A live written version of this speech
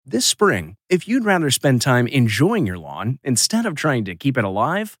This spring, if you'd rather spend time enjoying your lawn instead of trying to keep it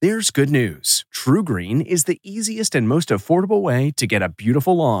alive, there's good news. TruGreen is the easiest and most affordable way to get a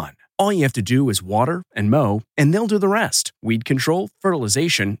beautiful lawn. All you have to do is water and mow, and they'll do the rest. Weed control,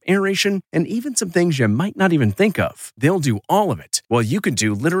 fertilization, aeration, and even some things you might not even think of. They'll do all of it, while you can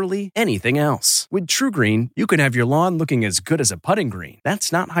do literally anything else. With TruGreen, you can have your lawn looking as good as a putting green.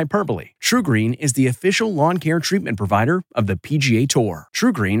 That's not hyperbole. TruGreen is the official lawn care treatment provider of the PGA Tour.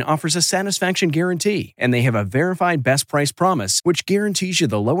 TruGreen offers a satisfaction guarantee, and they have a verified best price promise, which guarantees you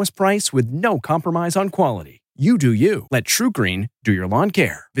the lowest price with no compromise on quality. You do you. Let TruGreen do your lawn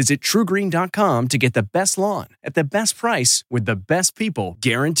care. Visit TruGreen.com to get the best lawn at the best price with the best people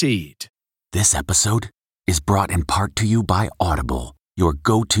guaranteed. This episode is brought in part to you by Audible, your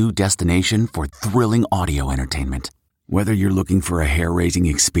go-to destination for thrilling audio entertainment. Whether you're looking for a hair-raising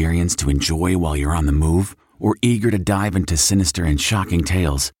experience to enjoy while you're on the move or eager to dive into sinister and shocking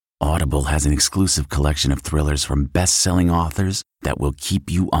tales, Audible has an exclusive collection of thrillers from best-selling authors that will keep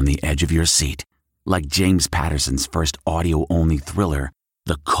you on the edge of your seat. Like James Patterson's first audio-only thriller,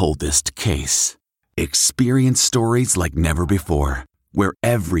 The Coldest Case. Experience stories like never before, where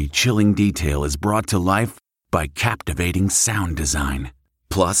every chilling detail is brought to life by captivating sound design.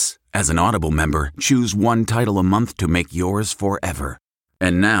 Plus, as an Audible member, choose one title a month to make yours forever.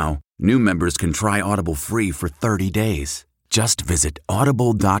 And now, new members can try Audible free for 30 days. Just visit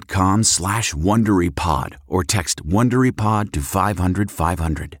audible.com/WonderyPod or text WonderyPod to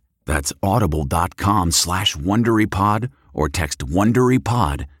 500-500. That's audible.com/WonderyPod or text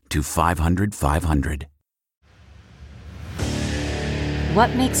WonderyPod to 500-500.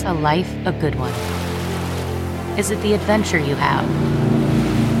 What makes a life a good one? Is it the adventure you have?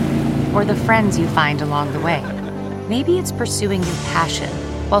 Or the friends you find along the way? Maybe it's pursuing your passion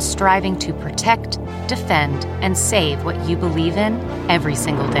while striving to protect, defend, and save what you believe in every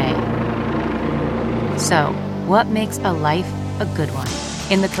single day. So, what makes a life a good one?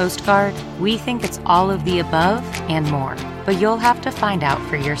 In the Coast Guard, we think it's all of the above and more, but you'll have to find out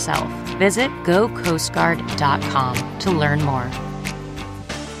for yourself. Visit GoCoastGuard.com to learn more.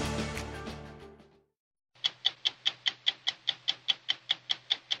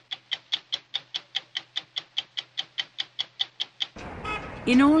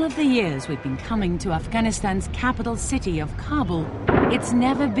 In all of the years we've been coming to Afghanistan's capital city of Kabul, it's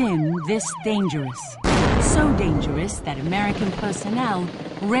never been this dangerous. So dangerous that American personnel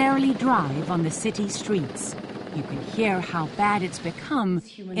rarely drive on the city streets. You can hear how bad it's become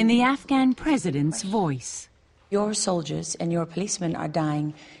in the Afghan president's voice. Your soldiers and your policemen are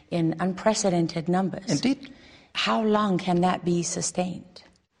dying in unprecedented numbers. Indeed. How long can that be sustained?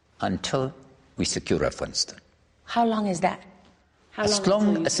 Until we secure Afghanistan. How long is that? As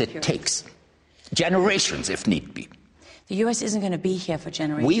long as it takes. Generations, if need be. The U.S. isn't going to be here for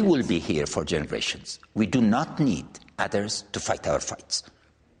generations. We will be here for generations. We do not need others to fight our fights.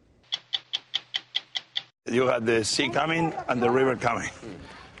 You had the sea coming and the river coming.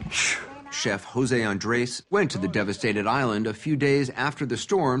 Chef Jose Andres went to the devastated island a few days after the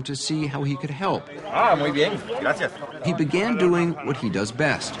storm to see how he could help. Muy bien. Gracias. He began doing what he does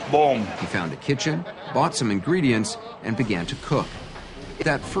best. Boom. He found a kitchen, bought some ingredients, and began to cook.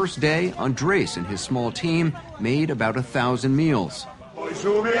 That first day, Andres and his small team made about 1,000 meals.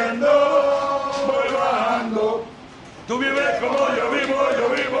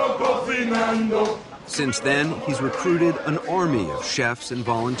 Since then, he's recruited an army of chefs and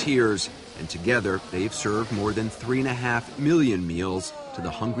volunteers, and together they've served more than 3.5 million meals to the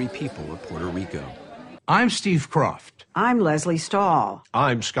hungry people of Puerto Rico. I'm Steve Croft. I'm Leslie Stahl.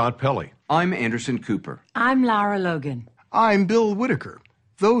 I'm Scott Pelley. I'm Anderson Cooper. I'm Lara Logan. I'm Bill Whitaker.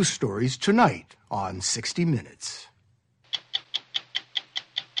 Those stories tonight on 60 Minutes.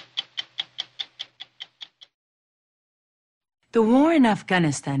 The war in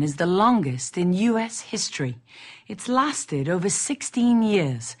Afghanistan is the longest in U.S. history. It's lasted over 16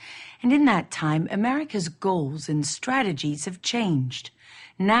 years, and in that time, America's goals and strategies have changed.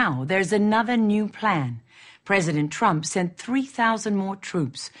 Now there's another new plan. President Trump sent 3,000 more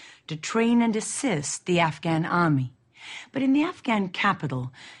troops to train and assist the Afghan army. But in the Afghan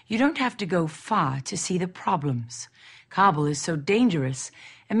capital, you don't have to go far to see the problems. Kabul is so dangerous,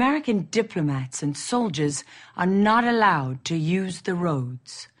 American diplomats and soldiers are not allowed to use the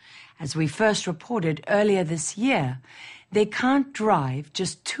roads. As we first reported earlier this year, they can't drive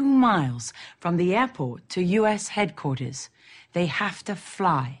just 2 miles from the airport to U.S. headquarters. They have to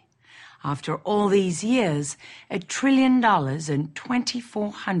fly. After all these years, $1 trillion and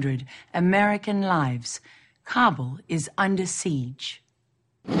 2,400 American lives, Kabul is under siege.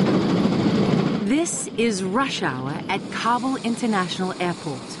 This is rush hour at Kabul International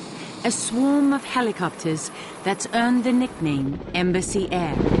Airport. a swarm of helicopters that's earned the nickname Embassy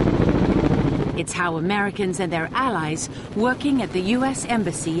Air. It's how Americans and their allies working at the U.S.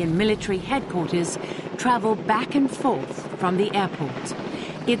 Embassy and military headquarters travel back and forth from the airport.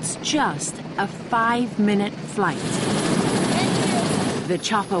 It's just a 5-minute flight. The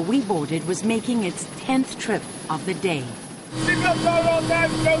chopper we boarded was making its 10th trip of the day.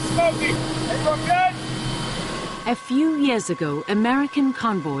 A few years ago, American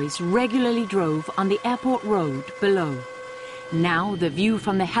convoys regularly drove on the airport road below. Now, the view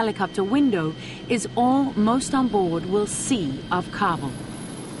from the helicopter window is all most on board will see of Kabul.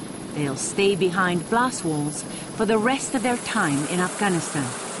 They'll stay behind blast walls for the rest of their time in Afghanistan.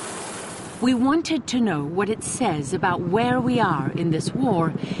 We wanted to know what it says about where we are in this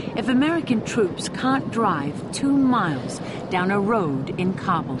war if American troops can't drive 2 miles down a road in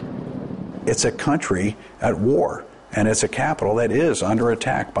Kabul. It's a country at war, and it's a capital that is under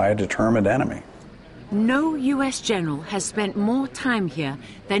attack by a determined enemy. No U.S. general has spent more time here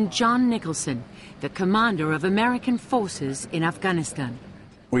than John Nicholson, the commander of American forces in Afghanistan.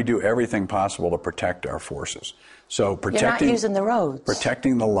 We do everything possible to protect our forces. So You're not using the roads.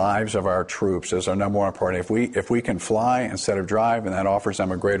 Protecting the lives of our troops is our number one priority. If we can fly instead of drive, and that offers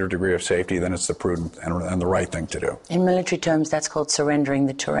them a greater degree of safety, then it's the prudent and the right thing to do. In military terms, that's called surrendering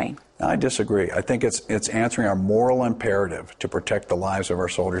the terrain. I disagree. I think it's answering our moral imperative to protect the lives of our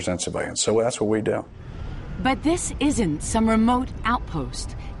soldiers and civilians. So that's what we do. But this isn't some remote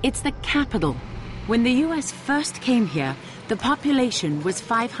outpost. It's the capital. When the U.S. first came here, the population was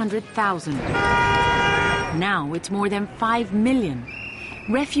 500,000. Now it's more than 5 million.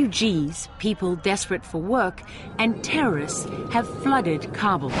 Refugees, people desperate for work, and terrorists have flooded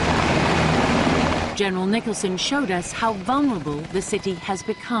Kabul. General Nicholson showed us how vulnerable the city has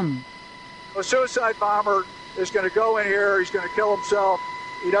become. A suicide bomber is going to go in here, he's going to kill himself,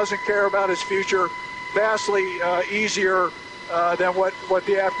 he doesn't care about his future. Vastly easier than what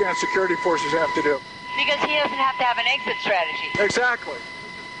the Afghan security forces have to do. Because he doesn't have to have an exit strategy. Exactly.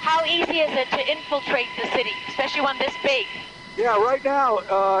 How easy is it to infiltrate the city, especially one this big? Yeah, right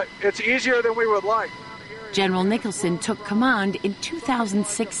now, it's easier than we would like. General Nicholson took command in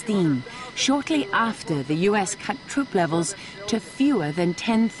 2016, shortly after the U.S. cut troop levels to fewer than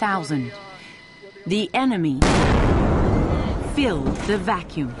 10,000. The enemy filled the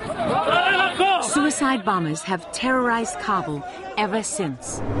vacuum. Suicide bombers have terrorized Kabul ever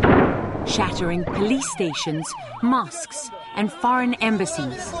since, shattering police stations, mosques, and foreign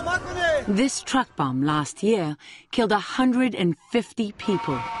embassies. This truck bomb last year killed 150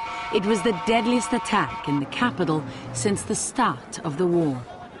 people. It was the deadliest attack in the capital since the start of the war.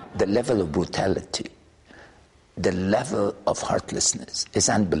 The level of brutality, the level of heartlessness is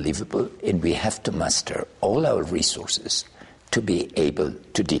unbelievable, and we have to muster all our resources to be able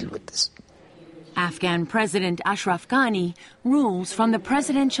to deal with this. Afghan President Ashraf Ghani rules from the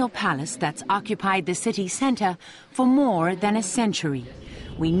presidential palace that's occupied the city center for more than a century.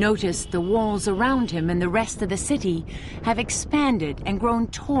 We noticed the walls around him and the rest of the city have expanded and grown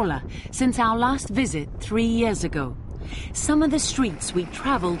taller since our last visit 3 years ago. Some of the streets we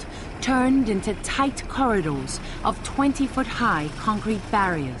traveled turned into tight corridors of 20-foot-high concrete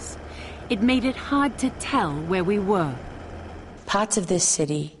barriers. It made it hard to tell where we were. Parts of this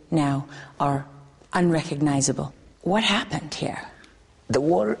city now are unrecognizable. What happened here? The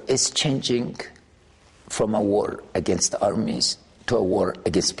war is changing from a war against armies to a war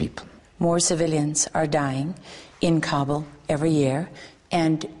against people. More civilians are dying in Kabul every year,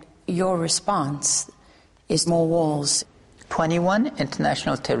 and your response is more walls. 21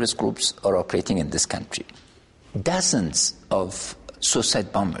 international terrorist groups are operating in this country. Dozens of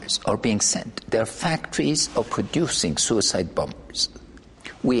suicide bombers are being sent. There are factories of producing suicide bombers.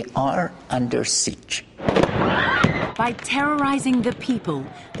 We are under siege. By terrorizing the people,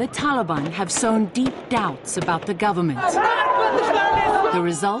 the Taliban have sown deep doubts about the government. The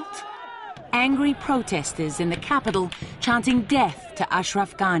result? Angry protesters in the capital chanting death to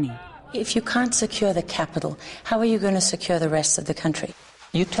Ashraf Ghani. If you can't secure the capital, how are you going to secure the rest of the country?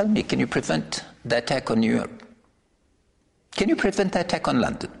 You tell me, can you prevent the attack on New York? Can you prevent the attack on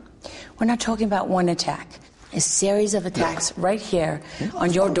London? We're not talking about one attack. A series of attacks right here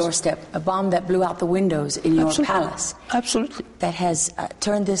on your doorstep. A bomb that blew out the windows in your palace. Absolutely. That has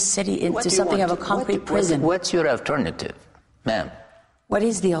turned this city into something of a concrete prison. What's your alternative, ma'am? What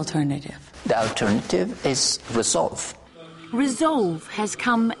is the alternative? The alternative is resolve. Resolve has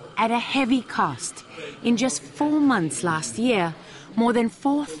come at a heavy cost. In just 4 months last year, more than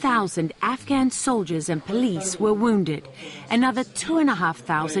 4,000 Afghan soldiers and police were wounded, another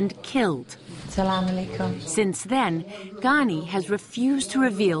 2,500 killed. Salam alaikum. Since then, Ghani has refused to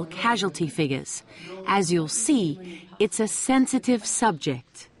reveal casualty figures. As you'll see, it's a sensitive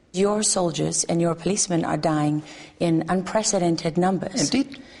subject. Your soldiers and your policemen are dying in unprecedented numbers.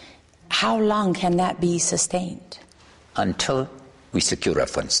 Indeed. How long can that be sustained? Until we secure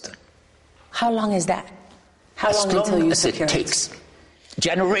Afghanistan. How long is that? How long until you secure it? As long as it takes.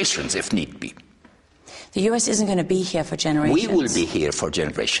 Generations, if need be. The U.S. isn't going to be here for generations. We will be here for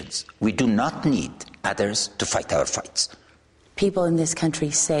generations. We do not need others to fight our fights. People in this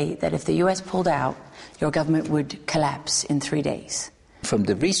country say that if the U.S. pulled out, your government would collapse in 3 days. From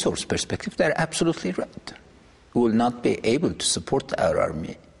the resource perspective, they're absolutely right. We will not be able to support our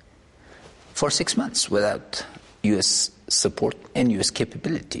army for 6 months without U.S. support and U.S.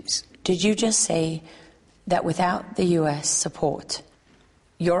 capabilities. Did you just say that without the U.S. support,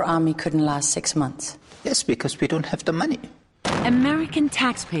 your army couldn't last 6 months? Yes, because we don't have the money. American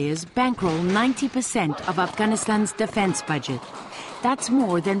taxpayers bankroll 90% of Afghanistan's defense budget. That's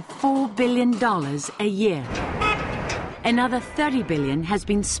more than $4 billion a year. Another $30 billion has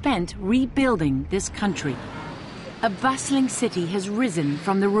been spent rebuilding this country. A bustling city has risen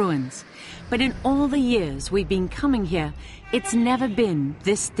from the ruins. But in all the years we've been coming here, it's never been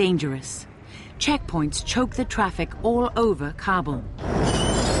this dangerous. Checkpoints choke the traffic all over Kabul.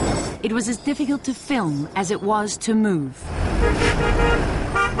 It was as difficult to film as it was to move.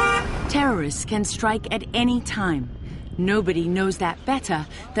 Terrorists can strike at any time. Nobody knows that better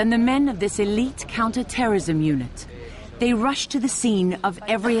than the men of this elite counter-terrorism unit. They rush to the scene of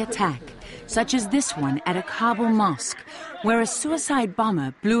every attack, such as this one at a Kabul mosque, where a suicide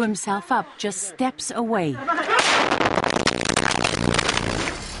bomber blew himself up just steps away.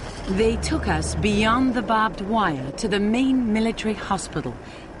 They took us beyond the barbed wire to the main military hospital,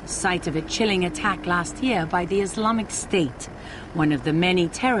 the site of a chilling attack last year by the Islamic State, one of the many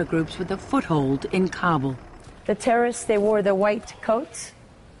terror groups with a foothold in Kabul. The terrorists, they wore the white coats,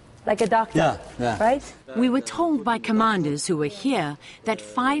 like a doctor, right? We were told by commanders who were here that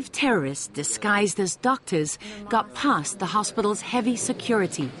 5 terrorists disguised as doctors got past the hospital's heavy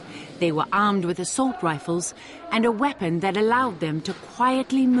security. They were armed with assault rifles and a weapon that allowed them to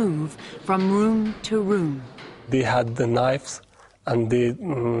quietly move from room to room. They had the knives, and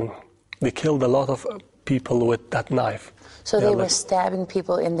they killed a lot of people with that knife. So they were stabbing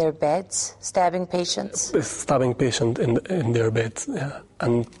people in their beds, stabbing patients? Stabbing patients in their beds,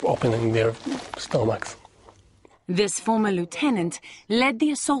 and opening their stomachs. This former lieutenant led the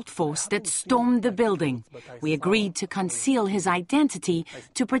assault force that stormed the building. We agreed to conceal his identity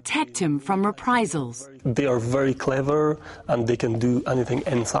to protect him from reprisals. They are very clever, and they can do anything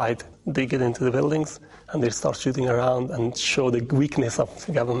inside. They get into the buildings, and they start shooting around and show the weakness of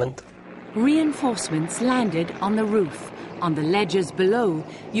the government. Reinforcements landed on the roof. On the ledges below,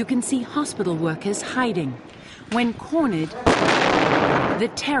 you can see hospital workers hiding. When cornered, the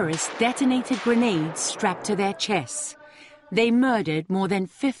terrorists detonated grenades strapped to their chests. They murdered more than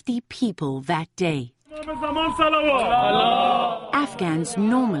 50 people that day. Afghans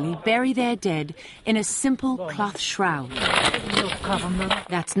normally bury their dead in a simple cloth shroud.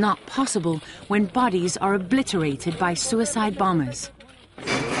 That's not possible when bodies are obliterated by suicide bombers.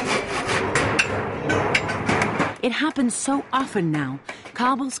 It happens so often now,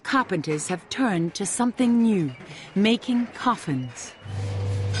 Kabul's carpenters have turned to something new, making coffins.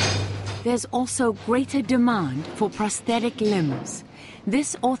 There's also greater demand for prosthetic limbs.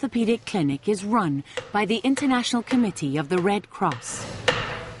 This orthopedic clinic is run by the International Committee of the Red Cross.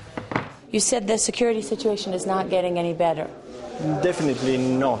 You said the security situation is not getting any better. Definitely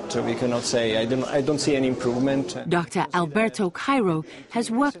not. We cannot say. I don't see any improvement. Dr. Alberto Cairo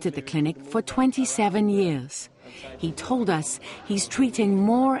has worked at the clinic for 27 years. He told us he's treating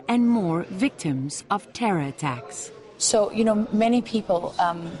more and more victims of terror attacks. So, many people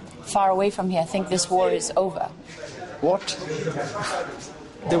far away from here think this war is over. What?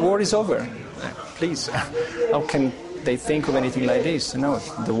 The war is over? Please, how can they think of anything like this? No,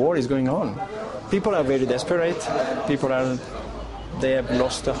 the war is going on. People are very desperate. They have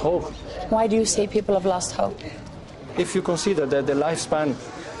lost the hope. Why do you say people have lost hope? If you consider that the lifespan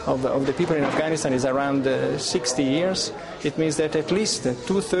of the people in Afghanistan is around 60 years, it means that at least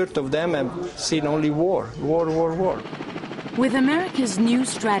 2/3 of them have seen only war. With America's new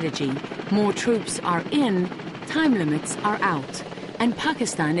strategy, more troops are in, time limits are out, and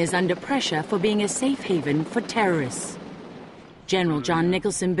Pakistan is under pressure for being a safe haven for terrorists. General John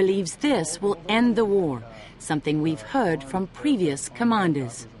Nicholson believes this will end the war, something we've heard from previous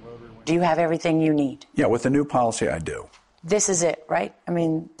commanders. Do you have everything you need? Yeah, with the new policy, I do. This is it, right? I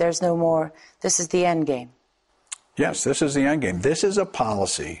mean, there's no more. This is the end game. Yes, this is the end game. This is a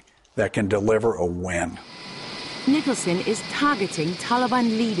policy that can deliver a win. Nicholson is targeting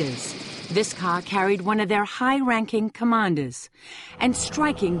Taliban leaders. This car carried one of their high-ranking commanders and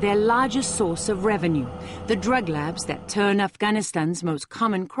striking their largest source of revenue, the drug labs that turn Afghanistan's most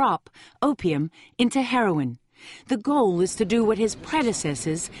common crop, opium, into heroin. The goal is to do what his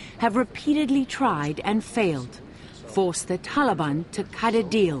predecessors have repeatedly tried and failed, force the Taliban to cut a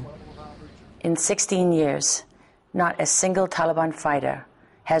deal. In 16 years, not a single Taliban fighter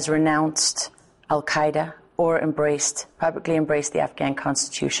has renounced al-Qaeda or publicly embraced the Afghan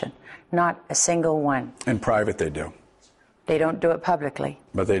constitution. Not a single one. In private, they do. They don't do it publicly.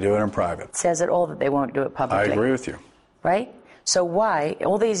 But they do it in private. It says it all that they won't do it publicly. I agree with you. Right? So why,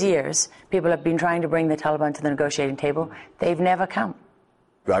 all these years, people have been trying to bring the Taliban to the negotiating table. They've never come.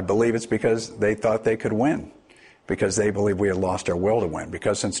 I believe it's because they thought they could win, because they believe we had lost our will to win.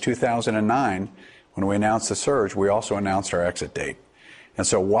 Because since 2009, when we announced the surge, we also announced our exit date. And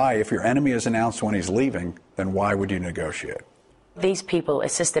so why, if your enemy has announced when he's leaving, then why would you negotiate? These people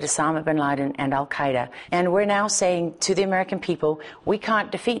assisted Osama bin Laden and al-Qaeda, and we're now saying to the American people, we can't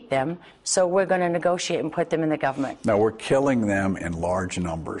defeat them, so we're going to negotiate and put them in the government. No, we're killing them in large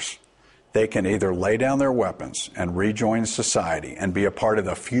numbers. They can either lay down their weapons and rejoin society and be a part of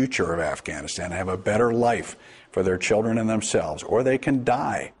the future of Afghanistan and have a better life for their children and themselves, or they can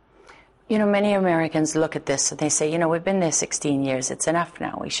die. You know, many Americans look at this and they say, you know, we've been there 16 years. It's enough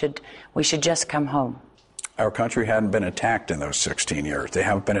now. We should just come home. Our country hadn't been attacked in those 16 years. They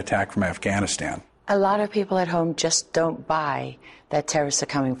haven't been attacked from Afghanistan. A lot of people at home just don't buy that terrorists are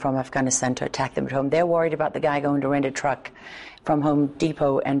coming from Afghanistan to attack them at home. They're worried about the guy going to rent a truck from Home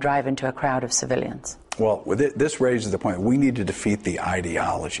Depot and drive into a crowd of civilians. Well, this raises the point that we need to defeat the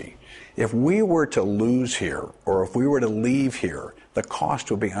ideology. If we were to lose here, or if we were to leave here, the cost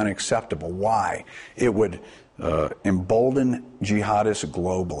would be unacceptable. Why? It would embolden jihadists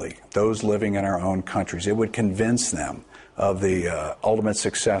globally, those living in our own countries. It would convince them of the ultimate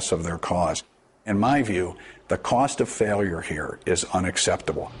success of their cause. In my view, the cost of failure here is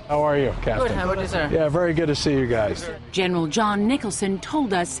unacceptable. How are you, Captain? Good, how are you, sir? Yeah, very good to see you guys. General John Nicholson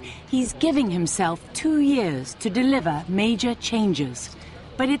told us he's giving himself 2 years to deliver major changes.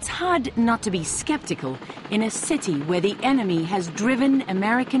 But it's hard not to be skeptical in a city where the enemy has driven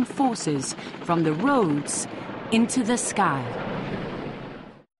American forces from the roads into the sky.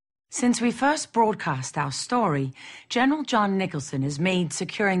 Since we first broadcast our story, General John Nicholson has made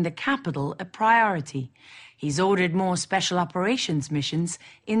securing the capital a priority. He's ordered more special operations missions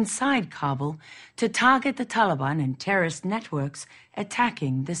inside Kabul to target the Taliban and terrorist networks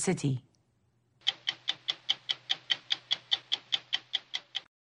attacking the city.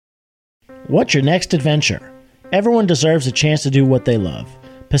 What's your next adventure? Everyone deserves a chance to do what they love.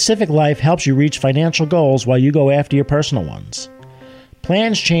 Pacific Life helps you reach financial goals while you go after your personal ones.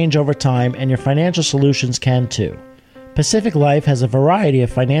 Plans change over time, and your financial solutions can too. Pacific Life has a variety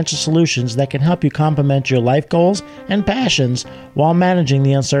of financial solutions that can help you complement your life goals and passions while managing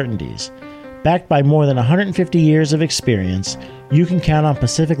the uncertainties. Backed by more than 150 years of experience, you can count on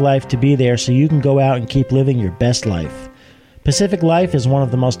Pacific Life to be there so you can go out and keep living your best life. Pacific Life is one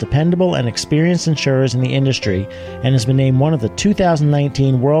of the most dependable and experienced insurers in the industry and has been named one of the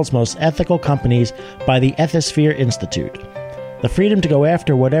 2019 World's Most Ethical Companies by the Ethisphere Institute. The freedom to go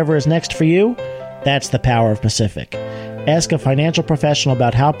after whatever is next for you? That's the power of Pacific. Ask a financial professional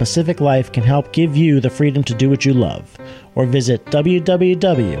about how Pacific Life can help give you the freedom to do what you love, or visit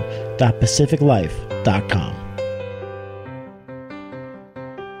www.pacificlife.com.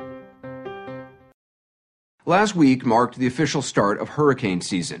 Last week marked the official start of hurricane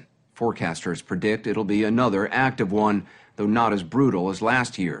season. Forecasters predict it'll be another active one, though not as brutal as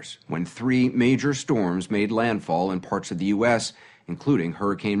last year's, when 3 major storms made landfall in parts of the U.S., including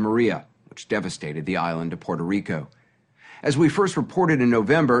Hurricane Maria, which devastated the island of Puerto Rico. As we first reported in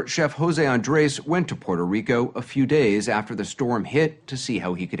November, Chef Jose Andres went to Puerto Rico a few days after the storm hit to see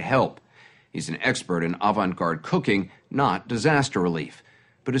how he could help. He's an expert in avant-garde cooking, not disaster relief.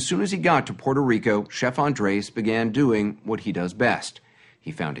 But as soon as he got to Puerto Rico, Chef Andres began doing what he does best.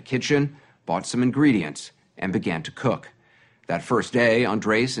 He found a kitchen, bought some ingredients, and began to cook. That first day,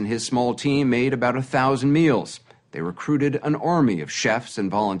 Andres and his small team made about 1,000 meals. They recruited an army of chefs and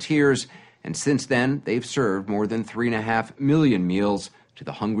volunteers, and since then, they've served more than 3.5 million meals to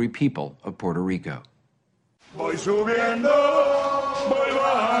the hungry people of Puerto Rico. Voy subiendo, voy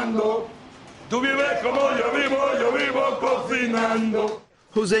bajando. Tú vives como yo vivo cocinando.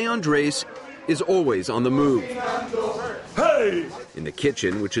 Jose Andres is always on the move. Hey, In the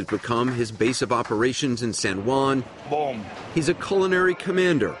kitchen, which has become his base of operations in San Juan, boom, he's a culinary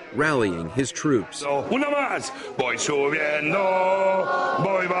commander rallying his troops. So, una más. Voy subiendo,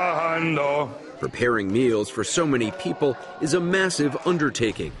 voy bajando. Preparing meals for so many people is a massive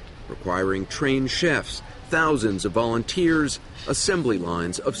undertaking, requiring trained chefs, thousands of volunteers, assembly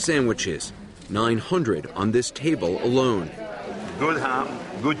lines of sandwiches, 900 on this table alone. Good ham,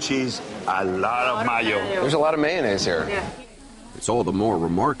 good cheese, a lot of mayo. There's a lot of mayonnaise here. Yeah. It's all the more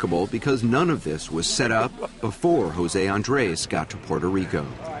remarkable because none of this was set up before Jose Andres got to Puerto Rico.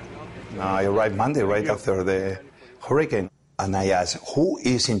 I arrived Monday right after the hurricane, and I asked, who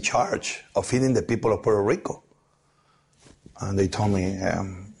is in charge of feeding the people of Puerto Rico? And they told me,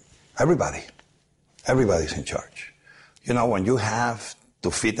 everybody. Everybody's in charge. You know, when you have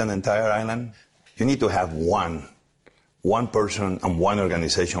to feed an entire island, you need to have one person and one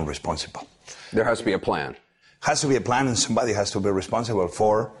organization responsible. There has to be a plan. Has to be a plan, and somebody has to be responsible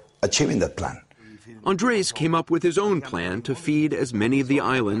for achieving that plan. Andres came up with his own plan to feed as many of the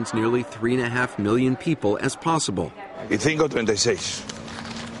island's nearly 3.5 million people as possible. Y 5.36.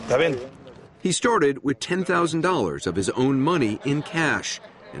 ¿Está bien? He started with $10,000 of his own money in cash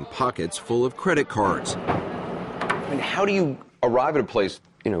and pockets full of credit cards. I mean, how do you arrive at a place,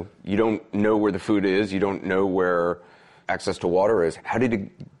 you don't know where the food is, you don't know where access to water is. How did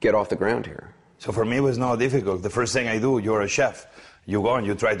it get off the ground here? So for me, it was not difficult. The first thing I do, you're a chef. You go and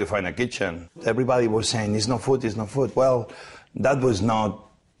you try to find a kitchen. Everybody was saying, it's no food, it's no food. Well, that was not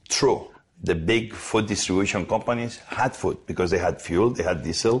true. The big food distribution companies had food because they had fuel, they had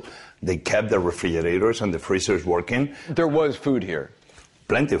diesel, they kept the refrigerators and the freezers working. There was food here?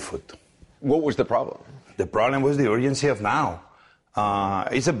 Plenty of food. What was the problem? The problem was the urgency of now.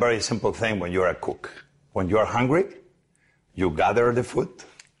 It's a very simple thing when you're a cook. When you're hungry, you gather the food,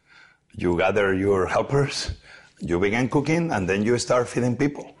 you gather your helpers, you begin cooking, and then you start feeding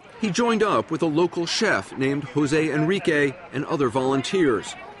people. He joined up with a local chef named Jose Enrique and other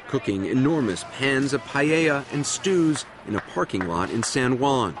volunteers, cooking enormous pans of paella and stews in a parking lot in San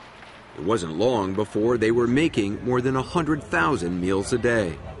Juan. It wasn't long before they were making more than 100,000 meals a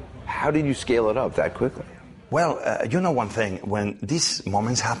day. How did you scale it up that quickly? Well, you know one thing, when these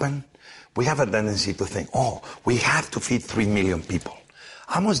moments happen, we have a tendency to think, we have to feed 3 million people.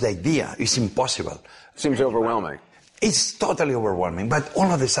 Almost the idea is impossible. Seems overwhelming. It's totally overwhelming, but all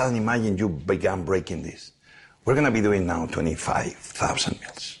of a sudden, imagine you began breaking this. We're going to be doing now 25,000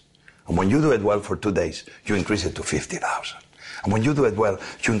 meals. And when you do it well for 2 days, you increase it to 50,000. And when you do it well,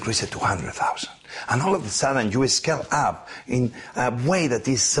 you increase it to 100,000. And all of a sudden, you scale up in a way that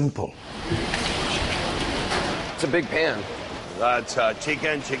is simple. It's a big pan. That's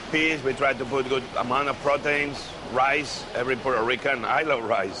chicken, chickpeas. We try to put good amount of proteins, rice. Every Puerto Rican, I love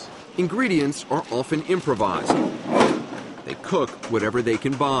rice. Ingredients are often improvised. They cook whatever they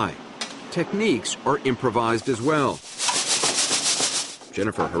can buy. Techniques are improvised as well.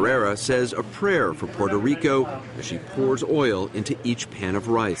 Jennifer Herrera says a prayer for Puerto Rico as she pours oil into each pan of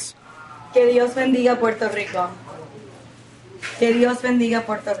rice. Que Dios bendiga Puerto Rico. Que Dios bendiga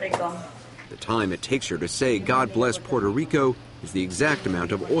Puerto Rico. The time it takes her to say God bless Puerto Rico is the exact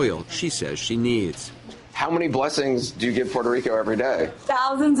amount of oil she says she needs. How many blessings do you give Puerto Rico every day?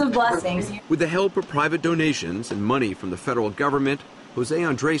 Thousands of blessings. With the help of private donations and money from the federal government, Jose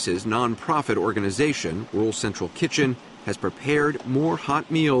Andres' nonprofit organization, Rural Central Kitchen, has prepared more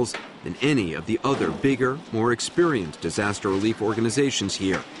hot meals than any of the other bigger, more experienced disaster relief organizations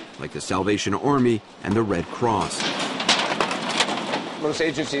here, like the Salvation Army and the Red Cross. Most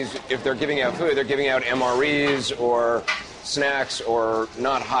agencies, if they're giving out food, they're giving out MREs or snacks or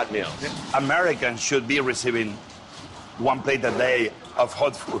not hot meals. Americans should be receiving 1 plate a day of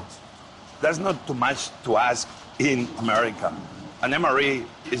hot food. That's not too much to ask in America. An MRE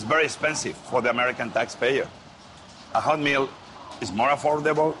is very expensive for the American taxpayer. A hot meal is more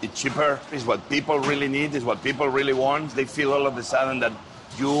affordable, it's cheaper, it's what people really need, it's what people really want. They feel all of a sudden that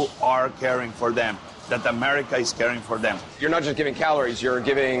you are caring for them, that America is caring for them. You're not just giving calories, you're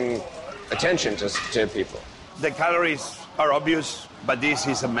giving attention to people. The calories are obvious, but this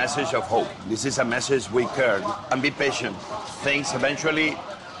is a message of hope. This is a message we care. And be patient. Things eventually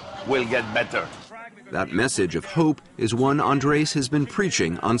will get better. That message of hope is one Andres has been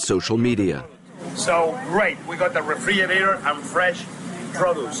preaching on social media. So great, we got the refrigerator and fresh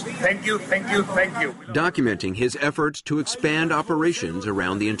produce. Thank you, thank you, thank you. Documenting his efforts to expand operations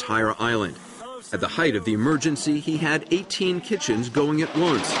around the entire island. At the height of the emergency, he had 18 kitchens going at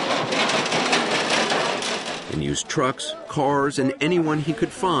once and used trucks, cars, and anyone he could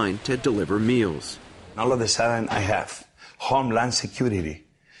find to deliver meals. All of a sudden, I have Homeland Security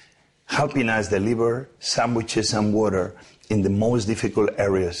helping us deliver sandwiches and water in the most difficult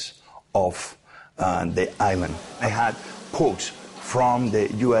areas of the island. I had folks from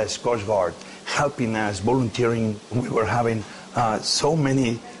the U.S. Coast Guard helping us, volunteering. We were having so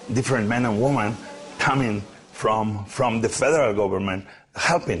many different men and women coming from the federal government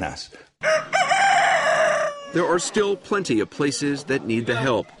helping us. There are still plenty of places that need the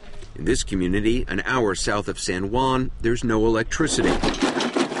help. In this community, an hour south of San Juan, there's no electricity.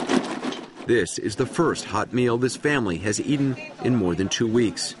 This is the first hot meal this family has eaten in more than 2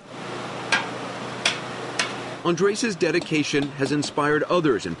 weeks. Andres' dedication has inspired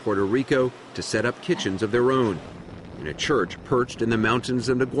others in Puerto Rico to set up kitchens of their own. In a church perched in the mountains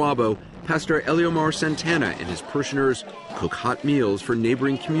of Naguabo, Pastor Eliomar Santana and his parishioners cook hot meals for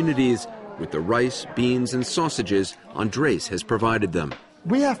neighboring communities with the rice, beans, and sausages Andres has provided them.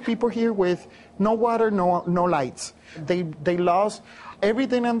 We have people here with no water, no lights. They lost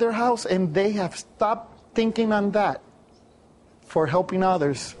everything in their house, and they have stopped thinking on that for helping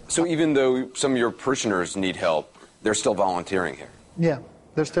others. So even though some of your parishioners need help, they're still volunteering here? Yeah,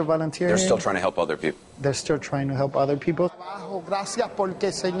 they're still volunteering. They're still trying to help other people? They're still trying to help other people.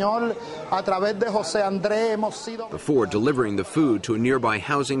 Before delivering the food to a nearby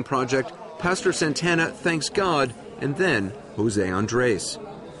housing project, Pastor Santana thanks God and then Jose Andres.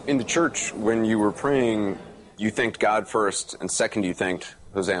 In the church, when you were praying, you thanked God first, and second you thanked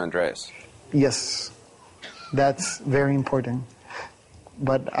Jose Andres. Yes, that's very important.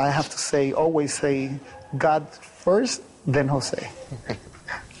 But I have to say, always say God first, then Jose.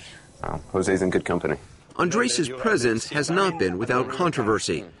 Wow, Jose's in good company. Andres' presence has not been without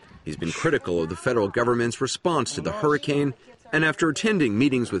controversy. He's been critical of the federal government's response to the hurricane, and after attending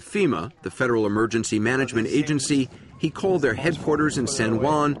meetings with FEMA, the Federal Emergency Management Agency, he called their headquarters in San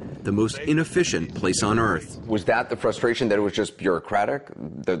Juan the most inefficient place on earth. Was that the frustration, that it was just bureaucratic,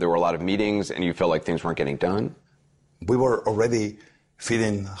 that there were a lot of meetings and you felt like things weren't getting done? We were already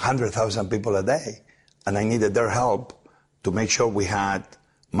feeding 100,000 people a day, and I needed their help to make sure we had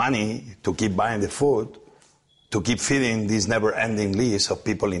money to keep buying the food, to keep feeding this never-ending list of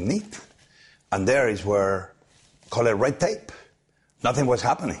people in need. And there is where, call it red tape. Nothing was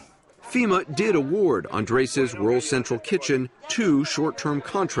happening. FEMA did award Andres' Rural Central Kitchen 2 short-term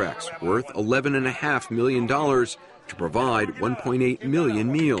contracts worth $11.5 million to provide 1.8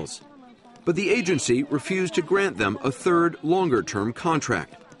 million meals. But the agency refused to grant them a third, longer-term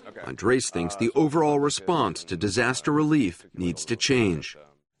contract. Andres thinks the overall response to disaster relief needs to change.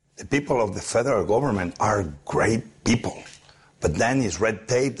 The people of the federal government are great people, but then it's red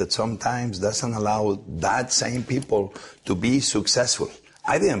tape that sometimes doesn't allow that same people to be successful.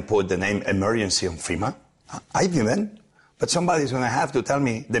 I didn't put the name emergency on FEMA. I didn't. But somebody's going to have to tell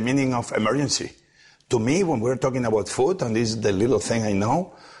me the meaning of emergency. To me, when we're talking about food, and this is the little thing I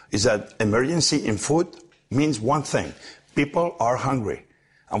know, is that emergency in food means one thing. People are hungry.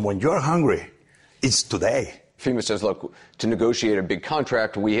 And when you're hungry, it's today. FEMA says, look, to negotiate a big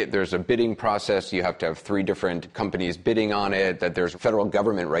contract, there's a bidding process. You have to have 3 different companies bidding on it, that there's federal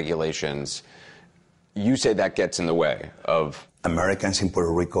government regulations. You say that gets in the way of... Americans in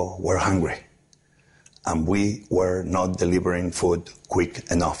Puerto Rico were hungry, and we were not delivering food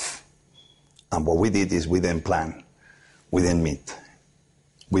quick enough. And what we did is we didn't plan, we didn't meet.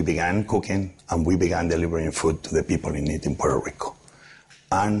 We began cooking, and we began delivering food to the people in need in Puerto Rico.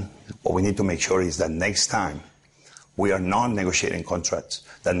 And what we need to make sure is that next time we are not negotiating contracts,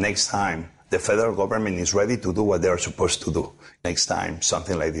 that next time the federal government is ready to do what they are supposed to do. Next time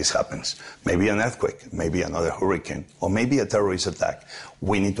something like this happens, maybe an earthquake, maybe another hurricane, or maybe a terrorist attack,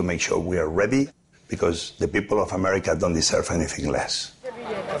 we need to make sure we are ready, because the people of America don't deserve anything less.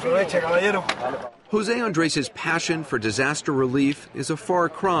 Jose Andres' passion for disaster relief is a far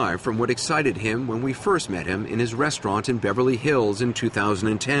cry from what excited him when we first met him in his restaurant in Beverly Hills in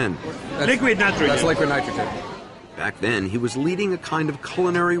 2010. Liquid nitrogen. That's liquid nitrogen. Back then, he was leading a kind of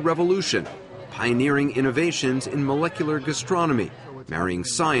culinary revolution, pioneering innovations in molecular gastronomy, marrying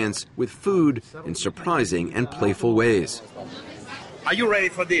science with food in surprising and playful ways. Are you ready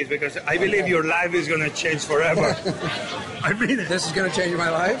for this? Because I believe your life is going to change forever. I mean it. This is going to change my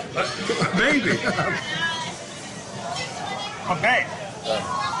life? Maybe. Okay.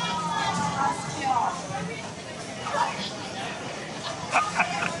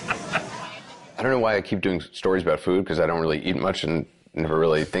 I don't know why I keep doing stories about food, because I don't really eat much and never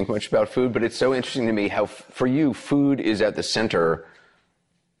really think much about food, but it's so interesting to me how, for you, food is at the center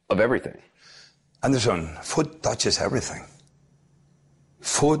of everything. Anderson, food touches everything.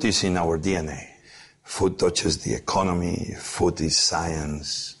 Food is in our DNA. Food touches the economy. Food is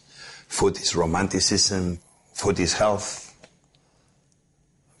science. Food is romanticism. Food is health.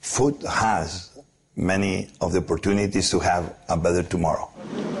 Food has many of the opportunities to have a better tomorrow.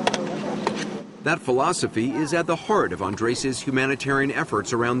 That philosophy is at the heart of Andres' humanitarian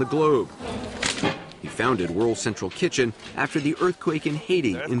efforts around the globe. He founded World Central Kitchen after the earthquake in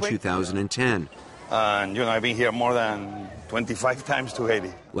Haiti in 2010. And, I've been here more than 25 times to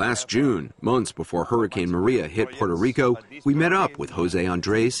Haiti. Last June, months before Hurricane Maria hit Puerto Rico, we met up with Jose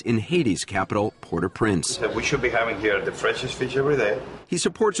Andres in Haiti's capital, Port-au-Prince. We should be having here the freshest fish every day. He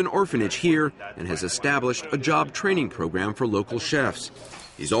supports an orphanage here and has established a job training program for local chefs.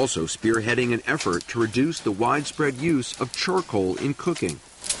 He's also spearheading an effort to reduce the widespread use of charcoal in cooking.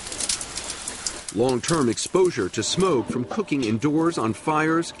 Long-term exposure to smoke from cooking indoors on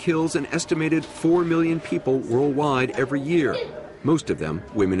fires kills an estimated 4 million people worldwide every year, most of them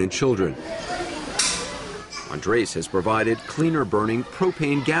women and children. Andres has provided cleaner-burning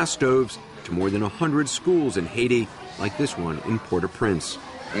propane gas stoves to more than 100 schools in Haiti, like this one in Port-au-Prince.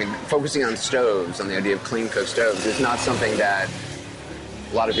 Focusing on stoves, on the idea of clean cook stoves, is not something that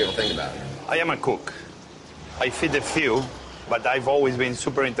a lot of people think about. I am a cook. I feed a few, but I've always been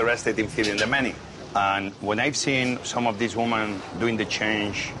super interested in feeding the many. And when I've seen some of these women doing the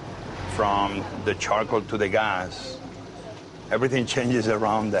change from the charcoal to the gas, everything changes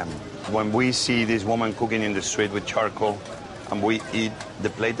around them. When we see this woman cooking in the street with charcoal and we eat the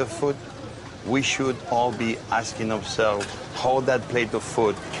plate of food, we should all be asking ourselves how that plate of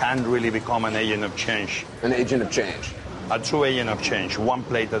food can really become an agent of change. An agent of change. A true agent of change, one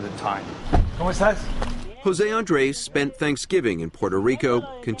plate at a time. ¿Cómo estás? Jose Andres spent Thanksgiving in Puerto Rico,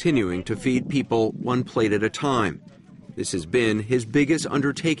 continuing to feed people one plate at a time. This has been his biggest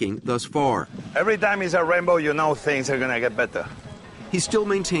undertaking thus far. Every time it's a rainbow, things are going to get better. He still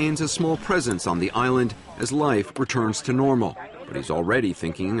maintains a small presence on the island as life returns to normal. But he's already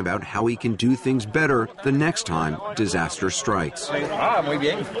thinking about how he can do things better the next time disaster strikes. Muy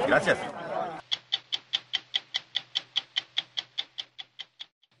bien. Gracias.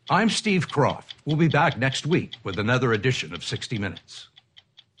 I'm Steve Croft. We'll be back next week with another edition of 60 Minutes.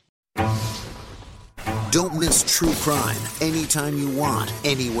 Don't miss true crime anytime you want,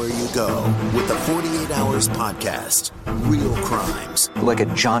 anywhere you go, with the 48 Hours podcast. Real crimes. Like a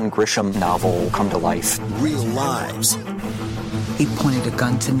John Grisham novel come to life. Real lives. He pointed a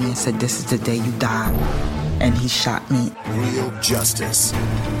gun to me and said, "This is the day you die." And he shot me. Real justice.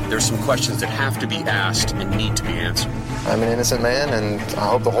 There's some questions that have to be asked and need to be answered. I'm an innocent man, and I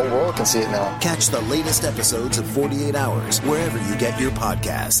hope the whole world can see it now. Catch the latest episodes of 48 Hours wherever you get your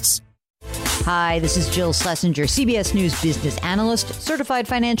podcasts. Hi, this is Jill Schlesinger, CBS News business analyst, certified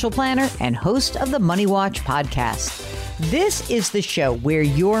financial planner, and host of the Money Watch podcast. This is the show where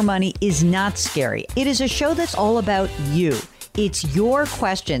your money is not scary. It is a show that's all about you. It's your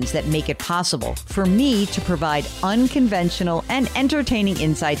questions that make it possible for me to provide unconventional and entertaining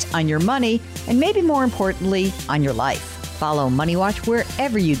insights on your money, and maybe more importantly, on your life. Follow Money Watch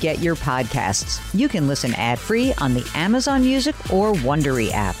wherever you get your podcasts. You can listen ad-free on the Amazon Music or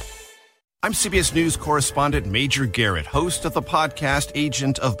Wondery app. I'm CBS News correspondent Major Garrett, host of the podcast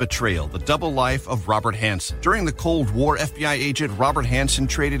Agent of Betrayal, The Double Life of Robert Hanssen. During the Cold War, FBI agent Robert Hanssen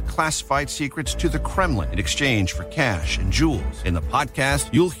traded classified secrets to the Kremlin in exchange for cash and jewels. In the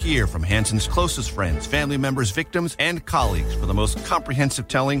podcast, you'll hear from Hanssen's closest friends, family members, victims, and colleagues for the most comprehensive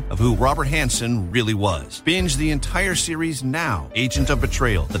telling of who Robert Hanssen really was. Binge the entire series now. Agent of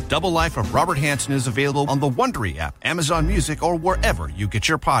Betrayal, The Double Life of Robert Hanssen is available on the Wondery app, Amazon Music, or wherever you get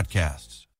your podcasts.